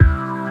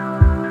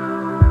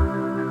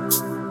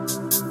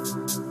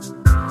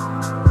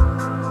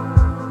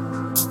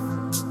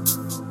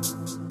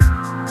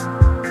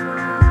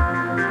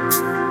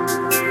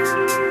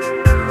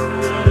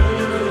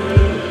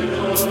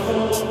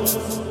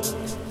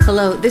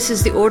Hello, this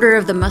is the Order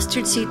of the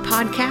Mustard Seed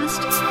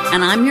podcast,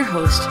 and I'm your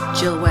host,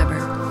 Jill Weber.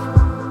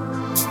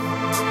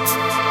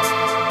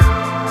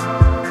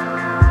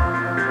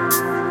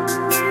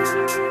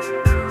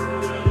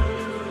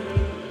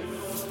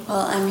 Well,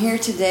 I'm here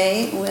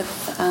today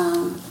with,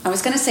 I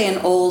was going to say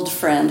an old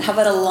friend. How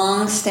about a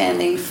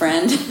long-standing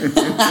friend?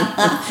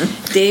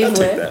 Dave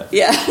Witt.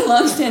 Yeah,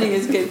 long-standing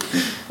is good.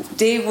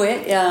 Dave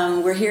Witt.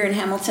 We're here in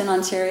Hamilton,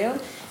 Ontario.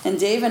 And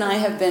Dave and I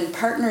have been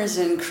partners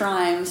in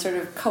crime, sort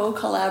of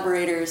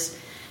co-collaborators,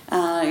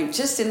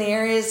 just in the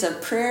areas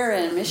of prayer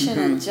and mission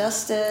and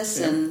justice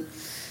and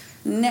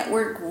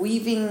network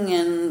weaving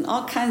and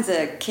all kinds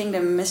of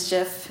kingdom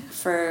mischief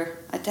for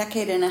a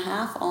decade and a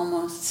half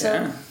almost.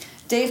 So,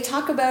 Dave,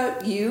 talk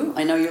about you.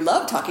 I know you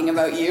love talking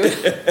about you.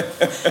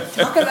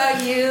 Talk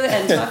about you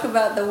and talk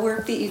about the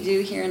work that you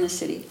do here in the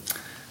city.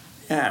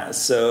 Yeah,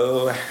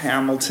 so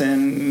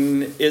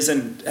Hamilton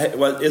isn't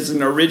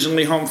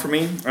originally home for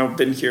me. I've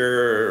been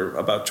here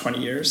about 20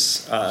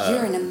 years.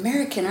 You're an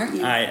American, aren't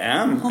you? I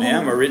am. I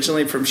am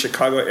originally from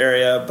Chicago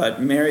area,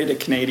 but married a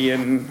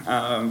Canadian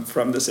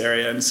from this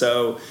area. And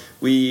so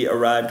we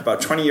arrived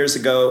about 20 years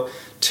ago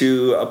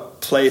to a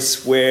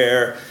place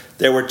where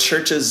there were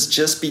churches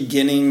just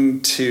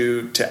beginning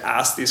to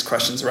ask these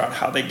questions around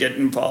how they get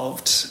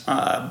involved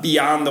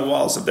beyond the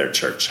walls of their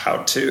church,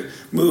 how to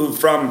move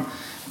from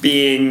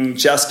being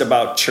just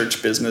about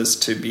church business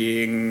to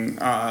being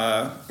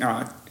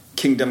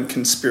kingdom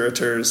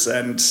conspirators,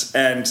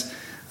 and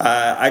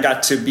I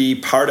got to be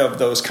part of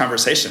those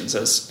conversations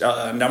as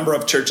a number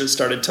of churches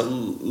started to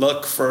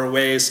look for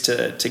ways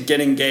to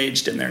get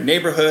engaged in their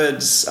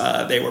neighborhoods.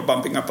 They were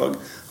bumping up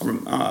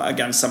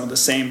against some of the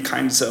same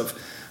kinds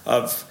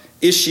of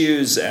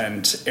issues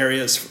and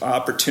areas,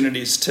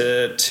 opportunities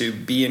to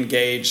be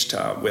engaged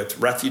with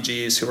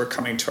refugees who were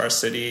coming to our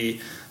city,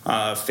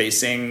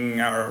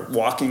 facing or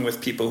walking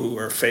with people who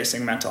were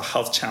facing mental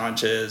health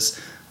challenges,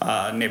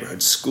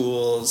 neighborhood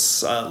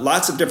schools,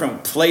 lots of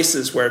different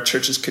places where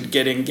churches could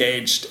get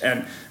engaged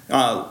and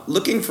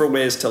looking for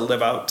ways to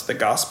live out the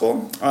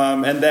gospel.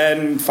 And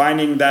then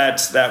finding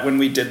that when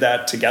we did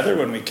that together,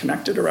 when we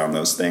connected around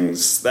those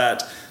things,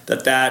 that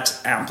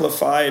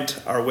amplified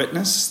our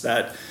witness,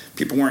 that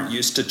people weren't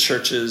used to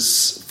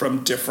churches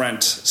from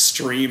different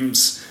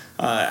streams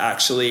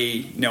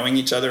actually knowing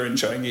each other,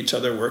 enjoying each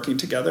other, working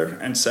together.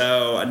 And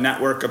so a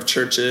network of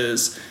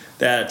churches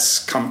that's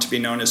come to be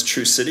known as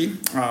True City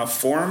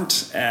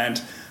formed,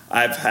 and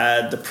I've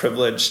had the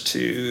privilege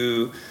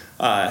to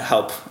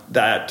help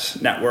that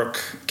network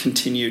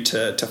continue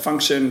to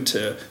function,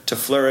 to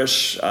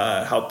flourish,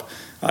 help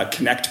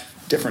connect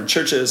different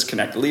churches,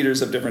 connect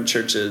leaders of different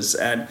churches,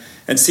 and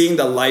seeing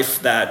the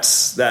life that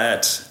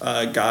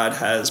God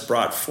has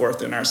brought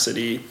forth in our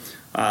city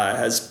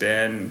has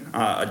been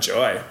a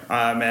joy.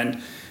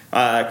 And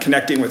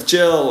connecting with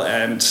Jill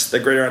and the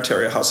Greater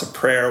Ontario House of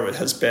Prayer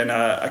has been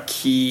a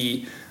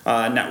key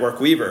network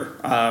weaver,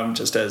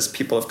 just as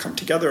people have come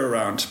together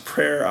around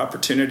prayer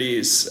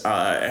opportunities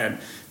and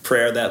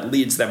prayer that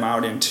leads them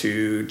out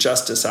into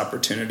justice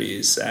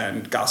opportunities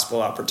and gospel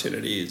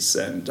opportunities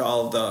and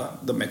all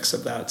the mix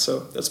of that. So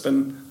that's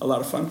been a lot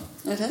of fun.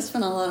 It has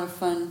been a lot of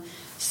fun.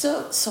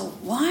 So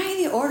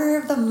why the Order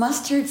of the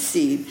Mustard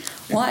Seed?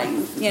 Why,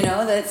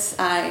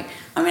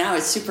 I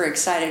was super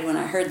excited when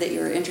I heard that you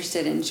were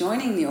interested in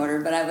joining the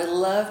order, but I would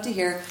love to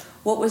hear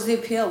what was the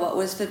appeal, what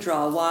was the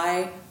draw,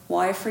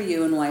 why for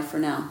you and why for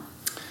now?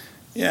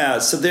 Yeah,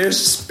 so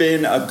there's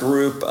been a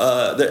group,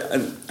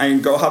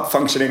 Go Hop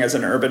functioning as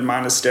an urban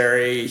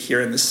monastery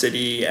here in the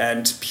city,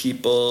 and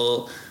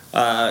people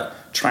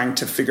trying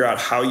to figure out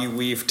how you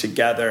weave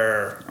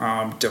together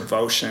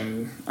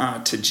devotion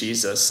to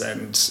Jesus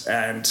and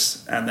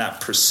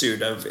that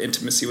pursuit of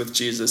intimacy with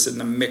Jesus in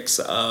the mix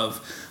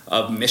of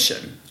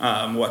mission.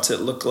 What's it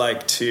look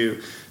like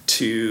to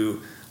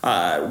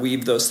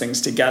weave those things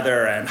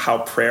together, and how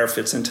prayer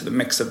fits into the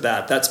mix of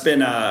that? That's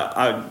been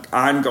a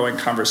ongoing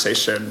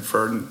conversation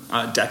for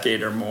a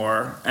decade or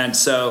more. And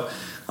so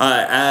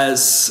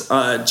as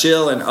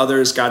Jill and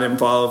others got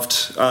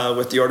involved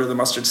with the Order of the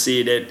Mustard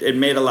Seed, it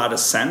made a lot of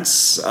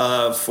sense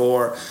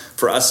for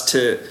us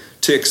to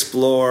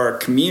explore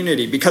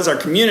community. Because our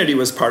community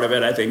was part of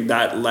it, I think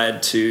that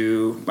led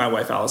to my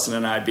wife Allison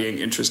and I being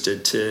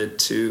interested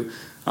to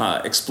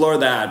explore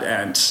that,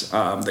 and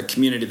the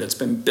community that's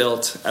been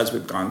built as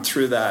we've gone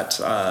through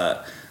that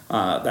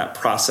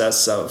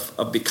process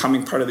of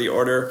becoming part of the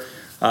order.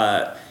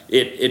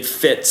 It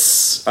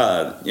fits,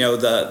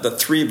 the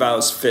three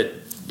vows fit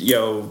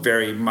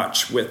very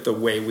much with the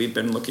way we've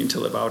been looking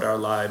to live out our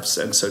lives.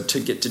 And so to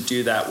get to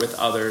do that with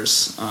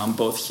others,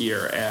 both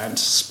here and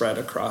spread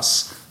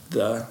across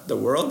the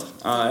world,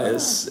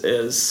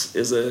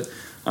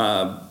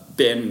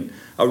 been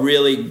a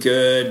really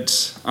good,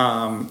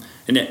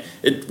 and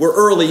we're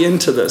early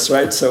into this,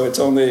 right? So it's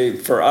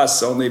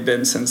only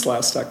been since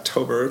last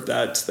October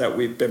that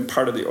we've been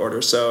part of the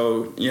order.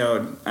 So,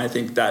 I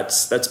think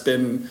that's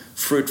been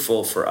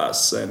fruitful for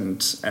us,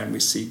 and we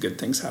see good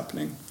things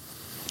happening.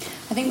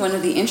 I think one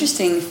of the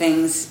interesting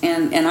things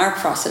in our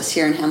process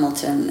here in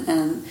Hamilton,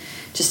 and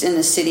just in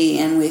the city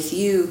and with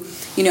you.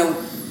 You know,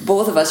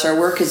 both of us, our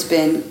work has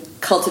been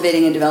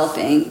cultivating and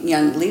developing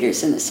young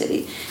leaders in the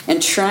city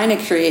and trying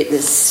to create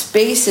this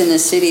space in the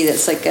city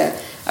that's like a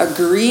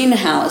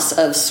greenhouse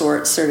of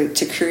sorts, sort of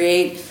to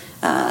create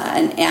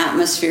an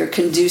atmosphere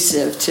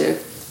conducive to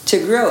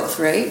growth,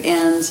 right?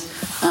 And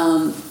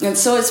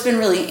so it's been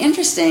really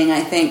interesting,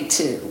 I think,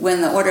 to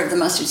when the Order of the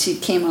Mustard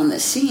Seed came on the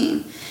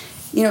scene.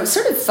 You know, it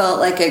sort of felt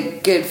like a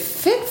good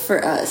fit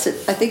for us.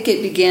 I think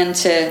it began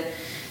to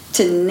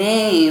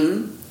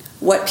name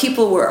what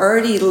people were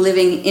already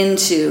living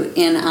into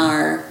in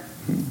our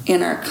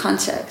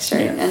context,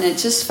 right? Yeah. And it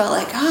just felt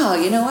like, oh,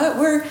 you know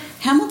what?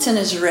 Hamilton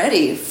is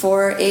ready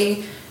for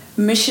a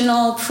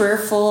missional,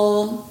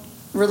 prayerful,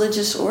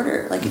 religious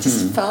order. Like it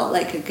just felt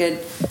like a good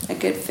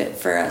fit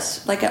for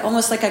us, like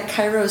almost like a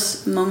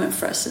Kairos moment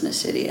for us in the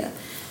city, a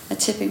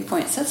tipping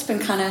point. So that's been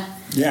kind of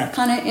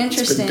interesting.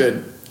 It's been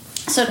good.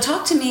 So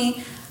talk to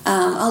me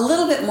a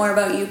little bit more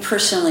about you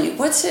personally.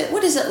 What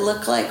does it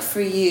look like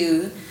for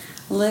you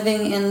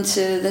living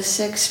into the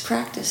 6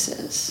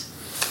 practices?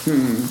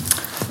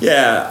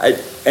 Yeah, I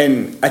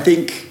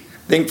think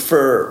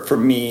for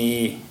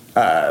me,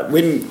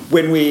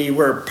 when we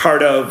were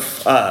part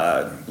of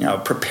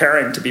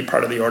preparing to be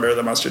part of the Order of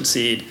the Mustard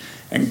Seed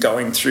and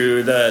going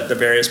through the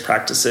various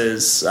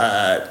practices,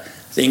 I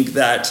think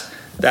that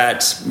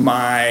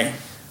my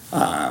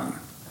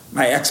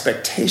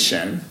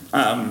expectation,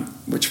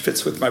 which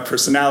fits with my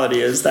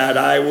personality, is that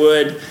I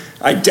would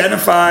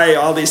identify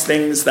all these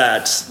things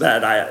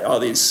all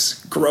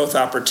these growth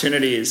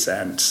opportunities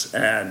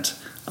and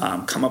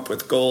come up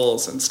with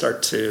goals and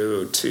start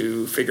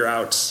to figure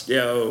out,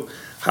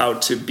 how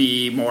to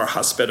be more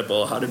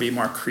hospitable, how to be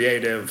more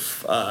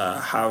creative,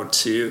 how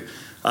to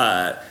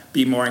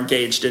be more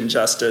engaged in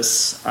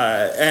justice,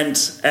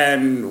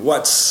 and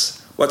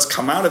what's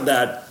come out of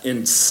that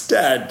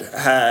instead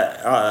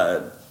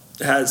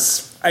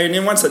has,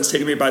 in one sense,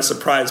 taken me by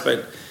surprise.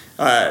 But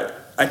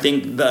I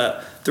think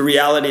the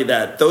reality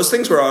that those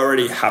things were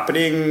already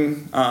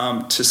happening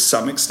to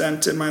some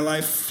extent in my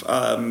life,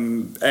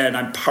 and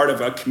I'm part of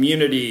a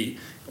community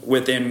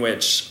within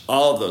which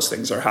all of those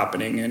things are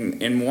happening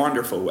in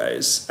wonderful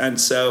ways. And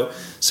so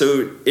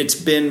it's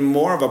been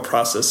more of a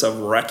process of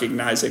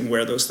recognizing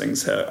where those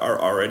things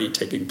are already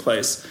taking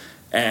place.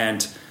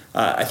 And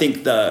I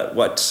think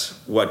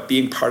what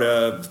being part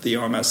of the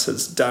OMS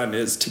has done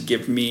is to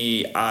give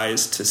me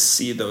eyes to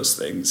see those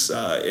things.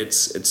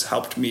 It's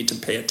helped me to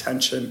pay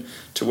attention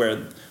to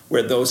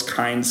where those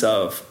kinds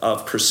of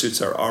pursuits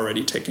are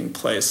already taking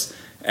place,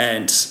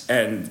 and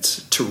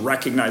to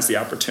recognize the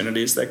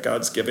opportunities that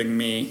God's giving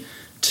me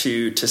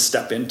to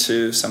step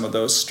into some of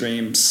those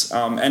streams,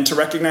 and to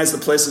recognize the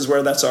places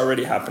where that's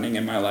already happening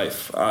in my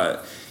life.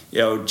 Not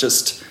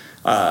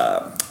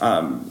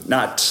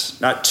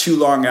too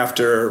long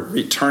after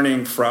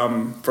returning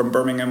from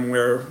Birmingham,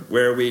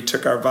 where we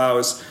took our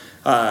vows,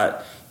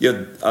 a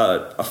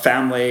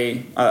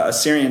family, a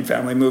Syrian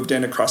family, moved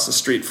in across the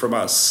street from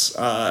us,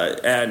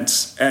 and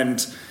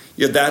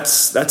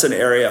that's an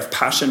area of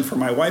passion for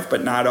my wife,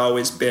 but not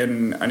always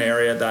been an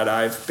area that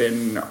I've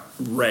been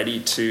ready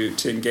to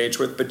engage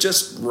with. But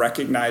just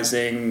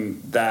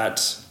recognizing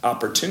that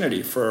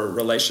opportunity for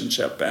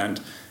relationship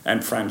and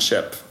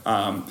friendship.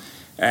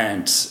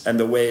 And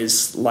the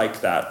ways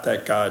like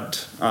that God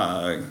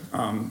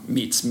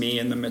meets me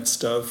in the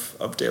midst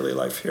of daily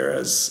life here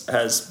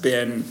has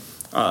been,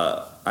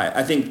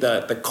 I think,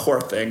 the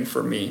core thing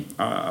for me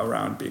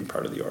around being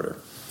part of the order.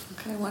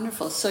 Okay,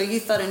 wonderful. So you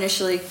thought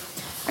initially,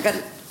 I got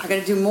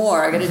to do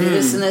more. I got to do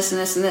this and this and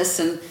this and this,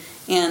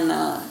 and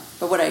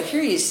but what I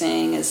hear you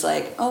saying is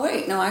like, oh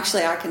wait, no,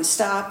 actually I can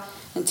stop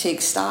and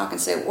take stock and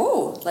say,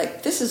 whoa,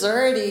 like this is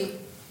already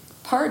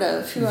part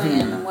of who I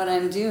am and what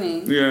I'm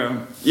doing.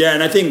 Yeah,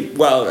 and I think,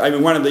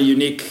 one of the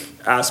unique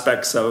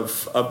aspects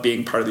of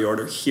being part of the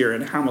order here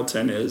in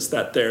Hamilton is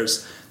that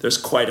there's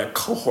quite a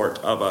cohort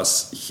of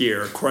us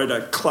here, quite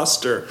a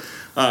cluster.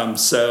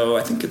 So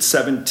I think it's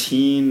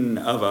 17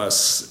 of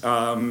us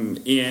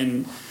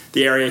in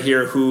the area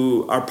here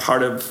who are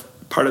part of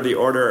the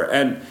order.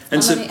 And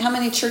how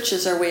many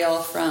churches are we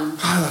all from?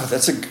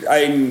 There's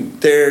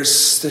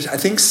I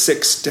think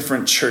 6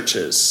 different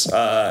churches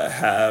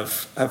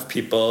have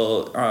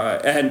people,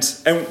 and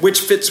which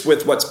fits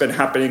with what's been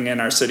happening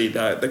in our city.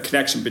 The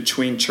connection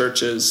between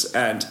churches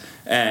and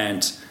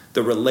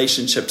the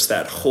relationships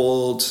that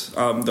hold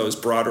those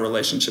broader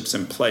relationships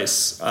in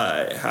place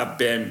have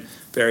been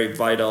very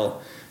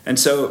vital. And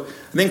so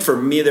I think for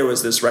me there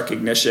was this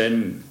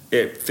recognition.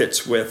 It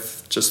fits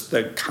with just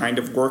the kind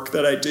of work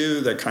that I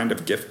do, the kind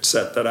of gift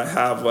set that I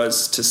have,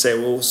 was to say,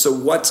 well, so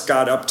what's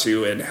God up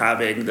to in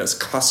having this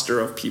cluster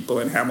of people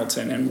in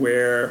Hamilton, and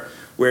where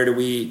do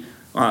we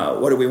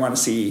what do we want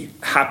to see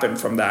happen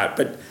from that?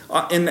 But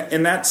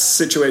in that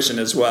situation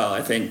as well,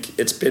 I think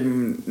it's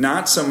been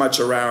not so much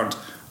around,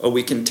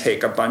 we can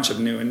take a bunch of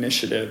new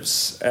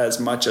initiatives, as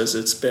much as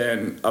it's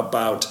been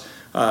about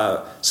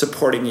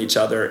supporting each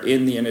other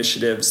in the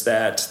initiatives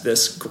that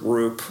this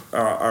group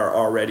are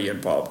already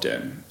involved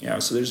in.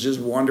 So there's just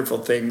wonderful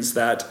things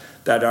that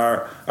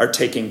are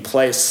taking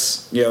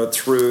place,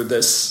 through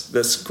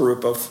this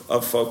group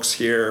of folks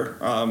here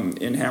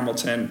in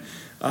Hamilton.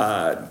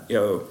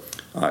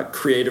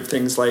 Creative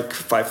things like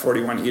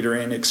 541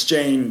 Eatery and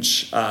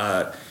Exchange.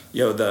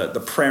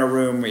 The prayer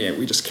room.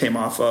 We just came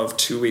off of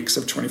 2 weeks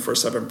of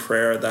 24/7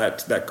 prayer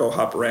that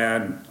GoHop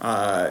ran,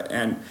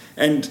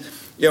 and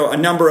a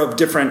number of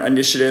different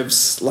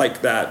initiatives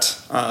like that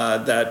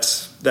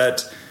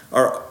that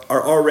are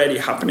already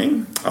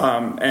happening,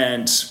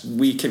 and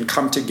we can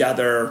come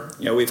together.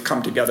 We've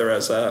come together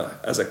as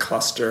a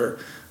cluster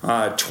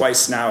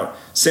twice now,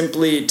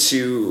 simply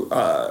to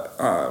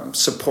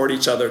support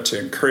each other, to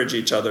encourage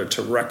each other,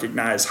 to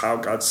recognize how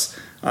God's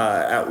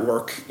at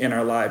work in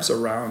our lives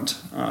around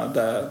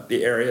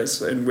the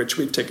areas in which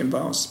we've taken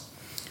vows.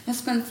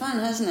 It's been fun,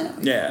 hasn't it?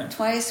 Yeah.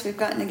 Twice we've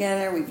gotten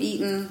together, we've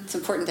eaten. It's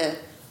important to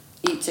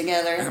eat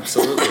together.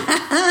 Absolutely.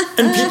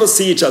 And people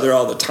see each other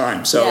all the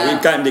time. So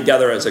we've gotten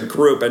together as a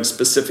group and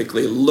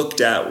specifically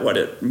looked at what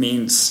it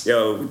means,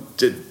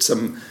 did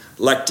some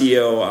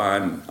lectio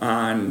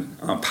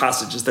on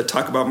passages that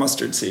talk about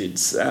mustard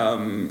seeds,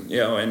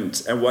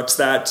 and what's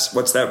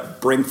that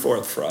bring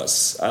forth for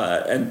us.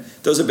 And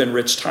those have been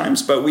rich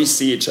times, but we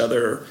see each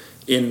other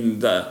in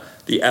the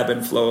ebb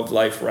and flow of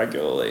life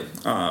regularly.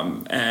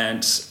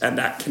 And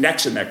that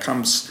connection that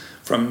comes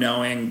from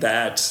knowing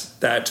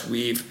that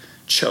we've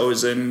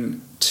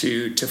chosen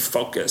to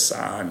focus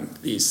on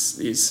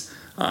these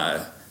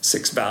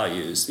 6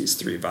 values, these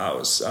 3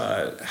 vows,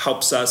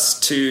 helps us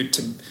to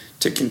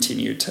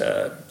continue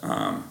to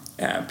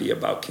be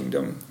about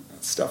kingdom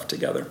stuff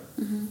together.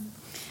 Mm-hmm.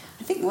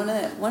 I think one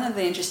of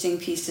the interesting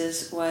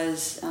pieces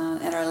was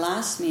at our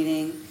last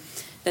meeting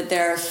that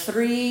there are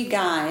 3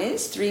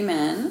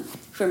 men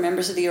who are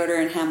members of the order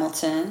in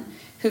Hamilton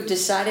who've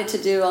decided to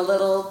do a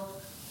little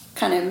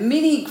kind of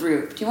mini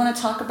group. Do you want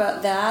to talk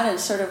about that and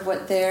sort of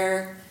what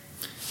they're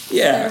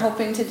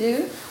hoping to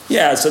do?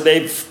 Yeah, so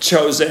they've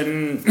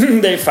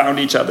they found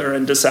each other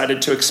and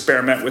decided to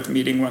experiment with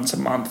meeting once a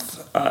month,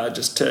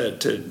 just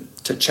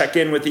to check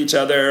in with each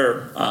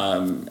other,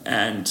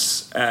 and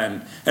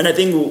I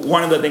think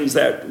one of the things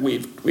that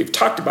we've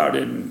talked about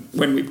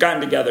when we've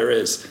gotten together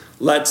is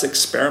let's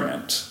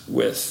experiment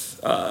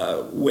with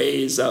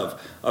ways of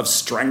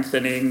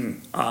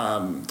strengthening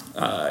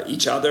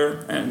each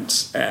other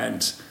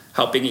and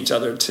helping each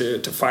other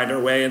to find our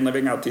way and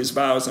living out these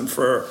vows. And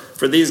for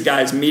these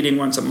guys, meeting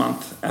once a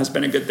month has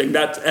been a good thing.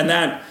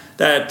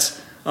 That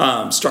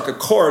struck a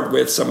chord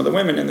with some of the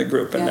women in the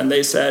group, and then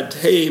they said,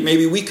 "Hey,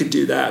 maybe we could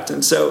do that."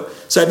 And so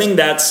I think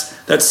that's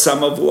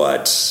some of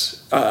what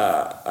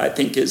I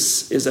think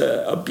is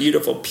a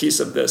beautiful piece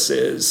of this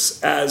is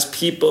as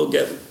people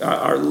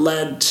are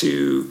led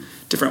to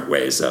different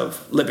ways of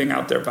living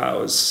out their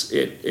vows,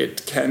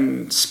 it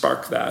can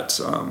spark that.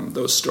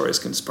 Those stories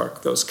can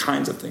spark those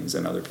kinds of things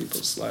in other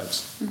people's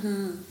lives.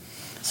 Mm-hmm.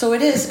 So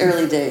it is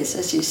early days,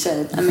 as you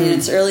said. I mean,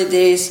 it's early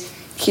days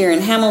here in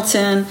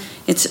Hamilton.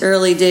 It's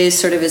early days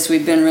sort of as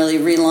we've been really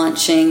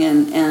relaunching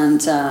and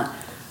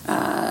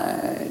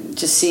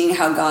just seeing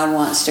how God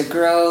wants to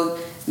grow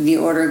the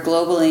order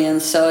globally.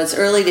 And so it's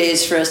early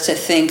days for us to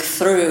think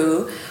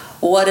through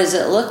what does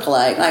it look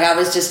like? Like I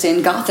was just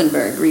in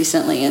Gothenburg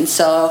recently, and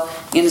so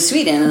in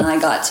Sweden, and I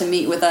got to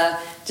meet with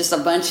just a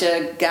bunch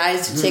of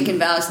guys who've taken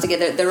vows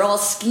together. They're all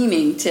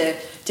scheming to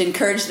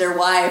encourage their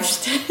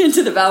wives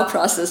into the vow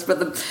process, but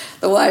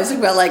the wives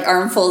have got like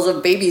armfuls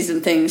of babies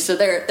and things, so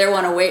they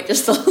want to wait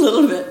just a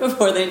little bit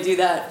before they do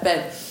that.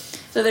 But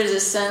so there's a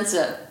sense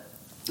of,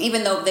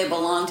 even though they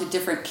belong to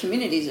different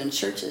communities and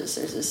churches,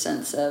 there's a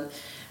sense of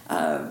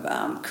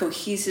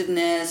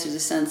cohesiveness, there's a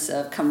sense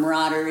of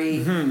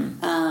camaraderie in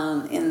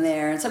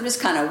there. And so I'm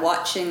just kind of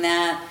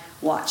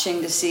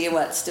watching to see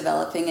what's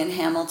developing in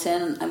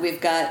Hamilton. And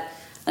we've got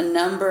a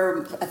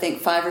number, I think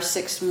 5 or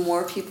 6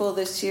 more people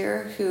this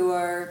year who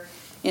are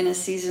in a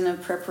season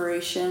of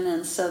preparation.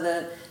 And so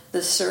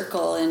the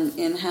circle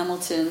in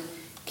Hamilton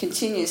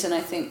continues, and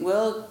I think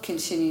will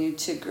continue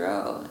to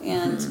grow.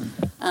 And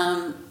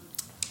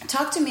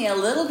talk to me a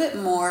little bit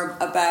more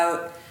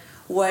about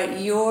what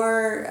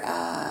you're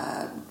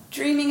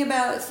dreaming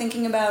about,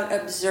 thinking about,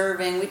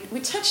 observing. We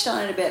touched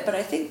on it a bit, but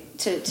I think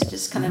to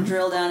just kind of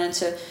drill down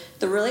into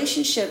the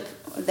relationship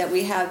that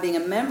we have being a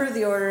member of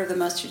the Order of the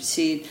Mustard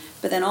Seed,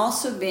 but then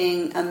also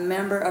being a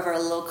member of our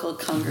local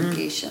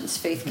congregations,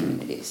 faith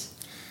communities.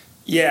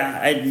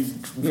 Yeah,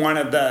 one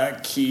of the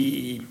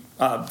key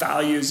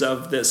values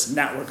of this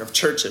network of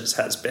churches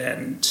has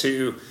been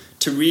to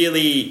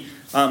really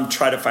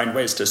try to find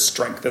ways to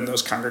strengthen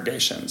those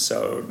congregations.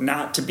 So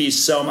not to be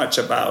so much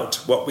about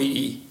what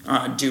we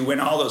do when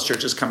all those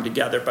churches come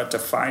together, but to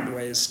find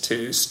ways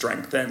to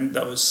strengthen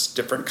those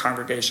different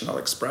congregational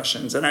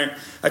expressions. And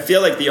I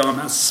feel like the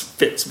OMS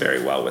fits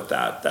very well with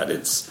that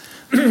it's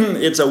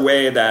a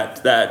way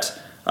that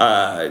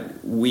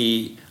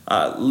we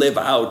live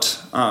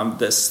out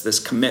this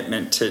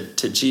commitment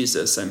to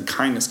Jesus and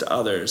kindness to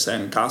others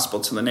and gospel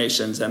to the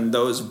nations, and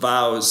those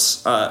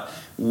vows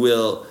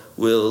will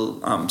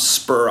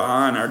spur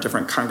on our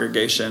different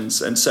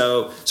congregations. And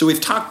so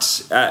we've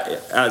talked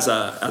as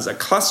a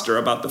cluster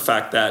about the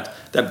fact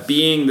that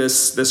being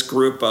this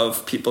group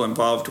of people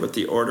involved with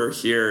the order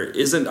here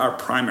isn't our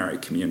primary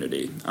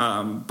community,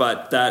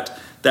 but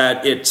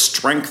that it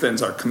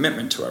strengthens our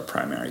commitment to our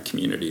primary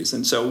communities.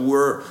 And so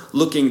we're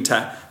looking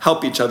to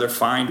help each other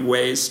find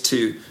ways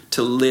to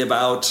live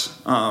out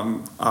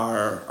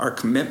our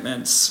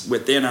commitments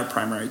within our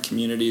primary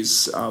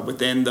communities,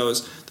 within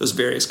those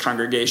various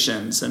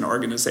congregations and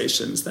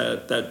organizations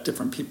that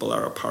different people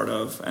are a part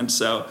of. And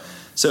so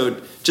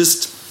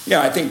just,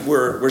 I think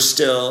we're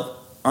still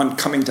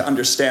coming to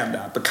understand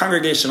that. But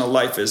congregational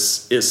life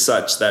is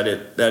such that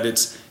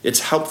it's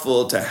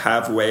helpful to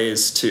have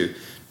ways to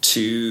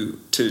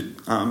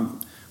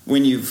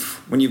when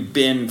you've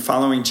been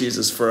following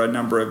Jesus for a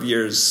number of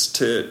years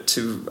to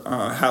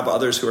have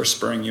others who are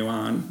spurring you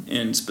on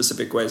in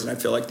specific ways. And I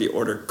feel like the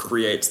order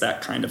creates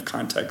that kind of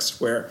context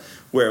where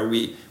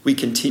we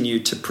continue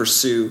to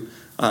pursue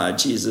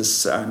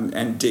Jesus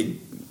and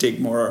dig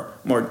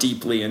more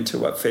deeply into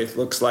what faith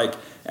looks like.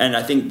 And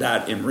I think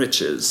that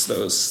enriches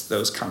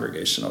those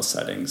congregational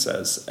settings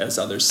as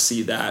others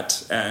see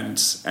that and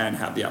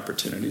have the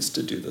opportunities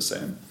to do the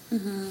same.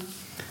 Mm-hmm.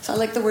 So I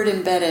like the word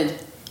embedded.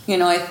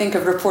 I think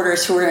of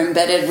reporters who are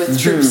embedded with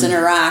troops in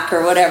Iraq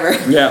or whatever.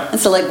 Yeah. And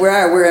so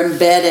we're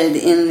embedded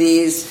in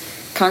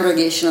these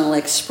congregational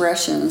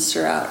expressions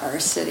throughout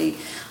our city.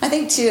 I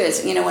think too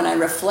is, when I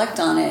reflect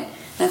on it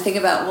and I think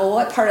about,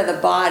 what part of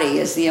the body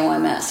is the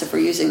OMS if we're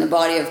using the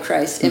body of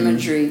Christ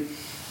imagery,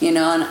 and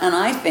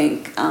I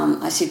think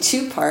I see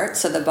two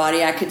parts of the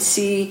body. I could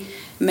see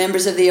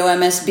members of the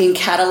OMS being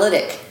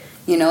catalytic.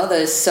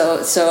 Those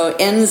so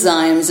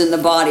enzymes in the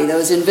body,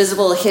 those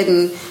invisible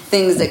hidden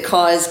things that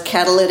cause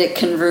catalytic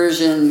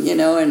conversion,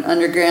 an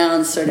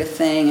underground sort of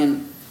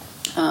thing.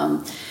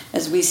 And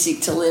as we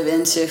seek to live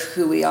into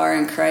who we are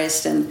in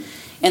Christ, and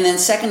then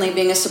secondly,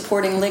 being a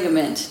supporting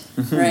ligament,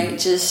 right?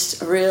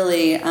 Just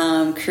really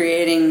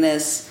creating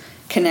this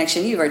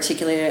connection. You've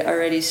articulated it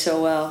already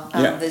so well.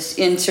 This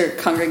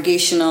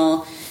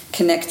inter-congregational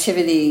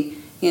connectivity.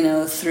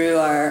 Through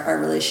our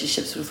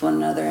relationships with one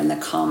another and the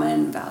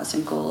common vows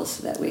and goals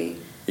that we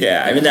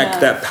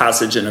that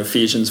passage in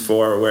Ephesians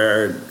 4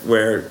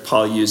 where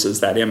Paul uses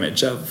that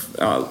image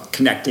of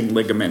connecting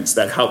ligaments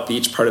that help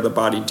each part of the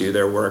body do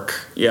their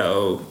work,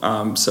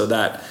 so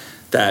that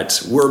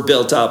we're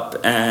built up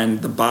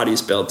and the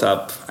body's built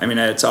up. I mean,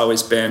 it's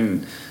always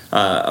been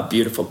a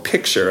beautiful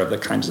picture of the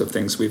kinds of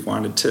things we've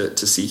wanted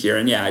to see here.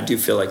 And I do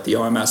feel like the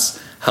OMS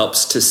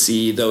helps to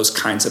see those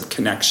kinds of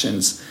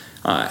connections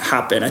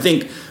happen. I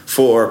think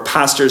for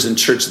pastors and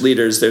church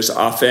leaders, there's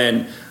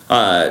often,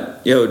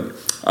 you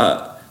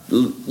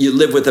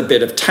live with a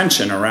bit of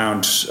tension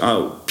around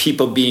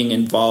people being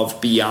involved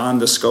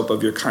beyond the scope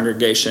of your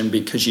congregation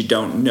because you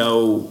don't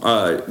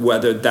know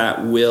whether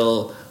that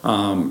will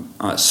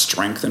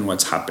strengthen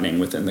what's happening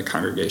within the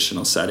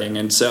congregational setting.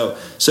 And so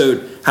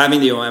having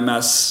the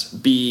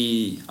OMS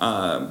be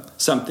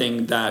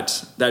something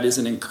that is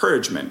an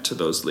encouragement to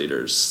those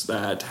leaders,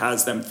 that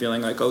has them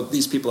feeling like,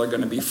 these people are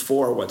going to be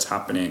for what's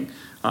happening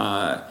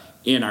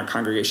in our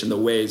congregation, the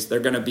ways they're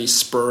going to be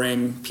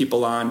spurring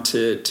people on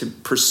to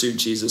pursue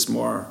Jesus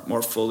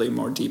more fully,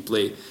 more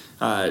deeply.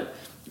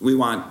 We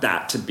want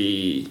that to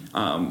be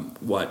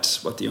what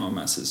the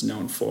OMS is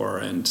known for,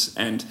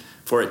 and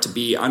for it to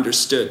be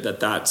understood that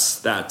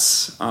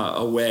that's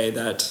a way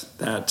that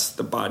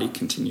the body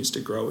continues to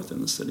grow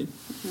within the city.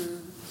 Mm-hmm.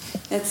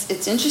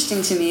 It's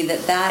interesting to me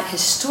that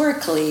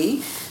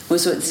historically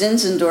was what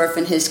Zinzendorf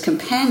and his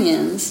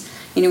companions,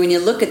 when you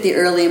look at the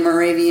early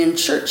Moravian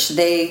church,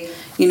 they,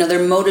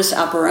 their modus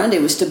operandi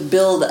was to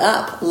build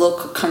up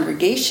local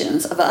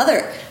congregations of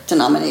other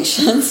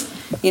denominations,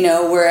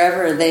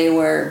 wherever they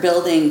were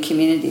building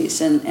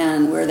communities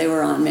and where they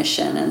were on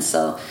mission. And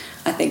so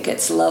I think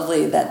it's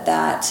lovely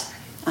that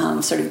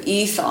sort of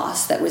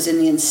ethos that was in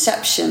the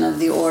inception of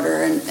the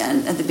order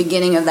and at the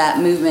beginning of that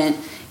movement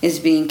is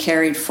being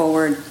carried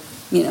forward,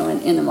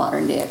 in the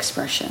modern day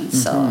expression.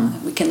 Mm-hmm.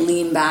 So we can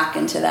lean back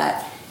into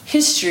that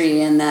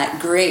history and that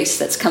grace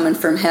that's coming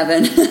from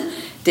heaven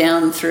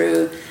down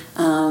through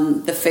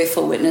the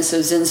faithful witness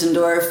of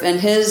Zinzendorf and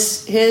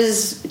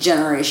his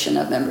generation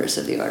of members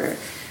of the order,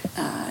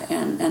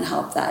 and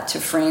help that to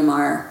frame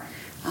our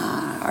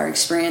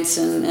experience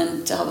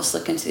and to help us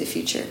look into the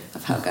future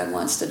of how God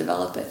wants to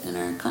develop it in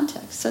our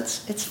context. So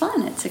it's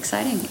fun, it's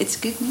exciting, it's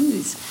good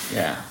news.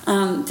 Yeah.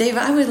 Dave,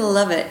 I would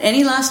love it.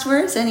 Any last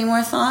words? Any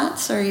more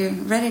thoughts? Are you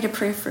ready to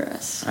pray for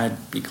us?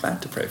 I'd be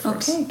glad to pray for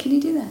us. Okay, can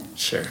you do that?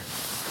 Sure.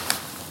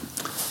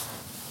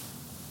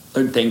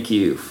 Lord, thank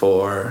you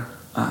for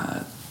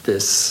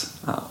this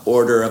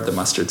order of the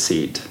mustard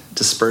seed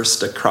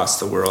dispersed across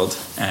the world,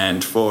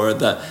 and for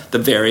the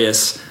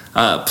various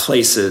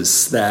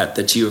places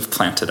that you have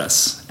planted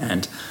us.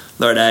 And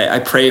Lord, I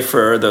pray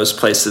for those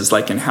places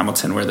like in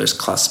Hamilton where there's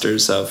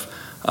clusters of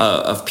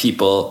of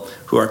people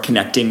who are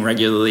connecting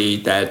regularly,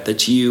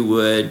 that you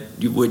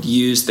would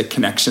use the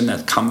connection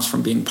that comes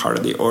from being part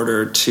of the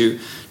order to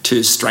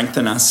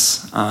strengthen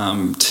us,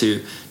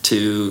 to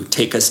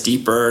take us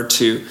deeper,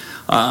 to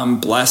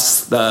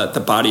bless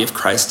the body of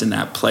Christ in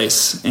that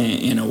place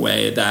in a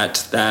way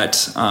that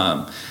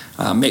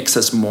makes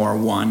us more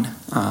one,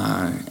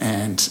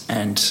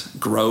 and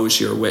grows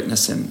your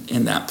witness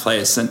in that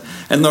place. And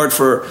Lord,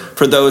 for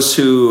those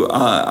who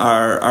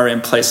are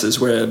in places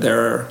where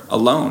they're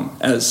alone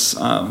as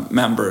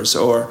members,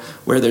 or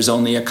where there's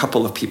only a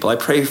couple of people, I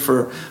pray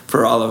for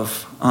all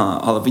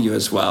of you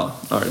as well,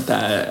 Lord.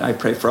 That I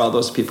pray for all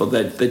those people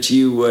that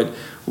you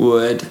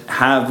would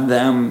have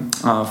them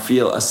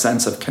feel a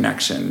sense of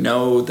connection,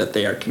 know that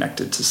they are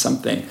connected to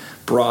something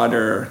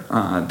broader,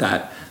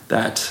 that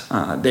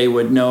they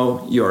would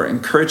know your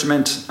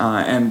encouragement,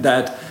 and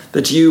that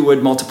you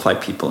would multiply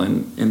people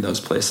in those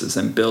places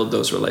and build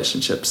those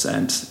relationships,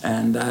 and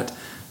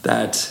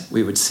that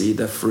we would see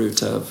the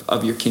fruit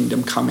of your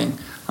kingdom coming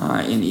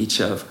in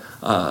each of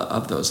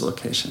those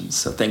locations.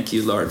 So thank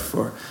you, Lord,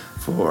 for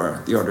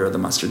the Order of the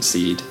Mustard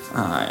Seed,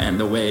 and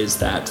the ways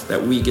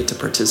that we get to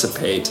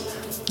participate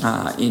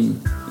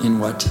in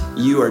what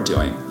you are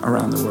doing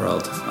around the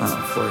world,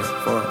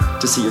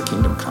 to see your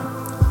kingdom come.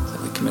 So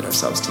we commit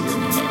ourselves to you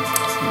in your name.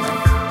 Amen.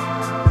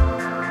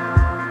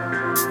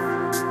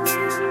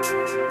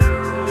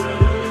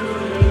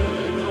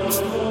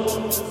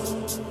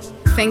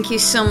 Thank you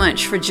so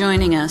much for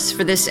joining us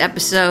for this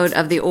episode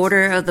of the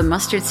Order of the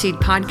Mustard Seed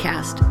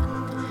podcast.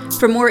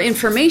 For more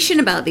information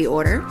about the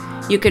Order,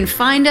 you can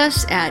find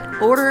us at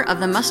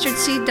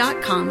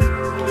orderofthemustardseed.com,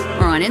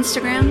 or on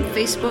Instagram,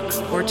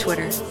 Facebook, or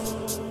Twitter.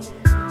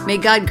 May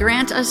God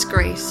grant us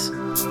grace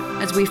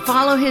as we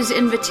follow his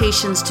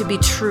invitations to be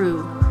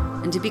true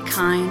and to be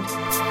kind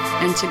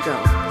and to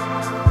go.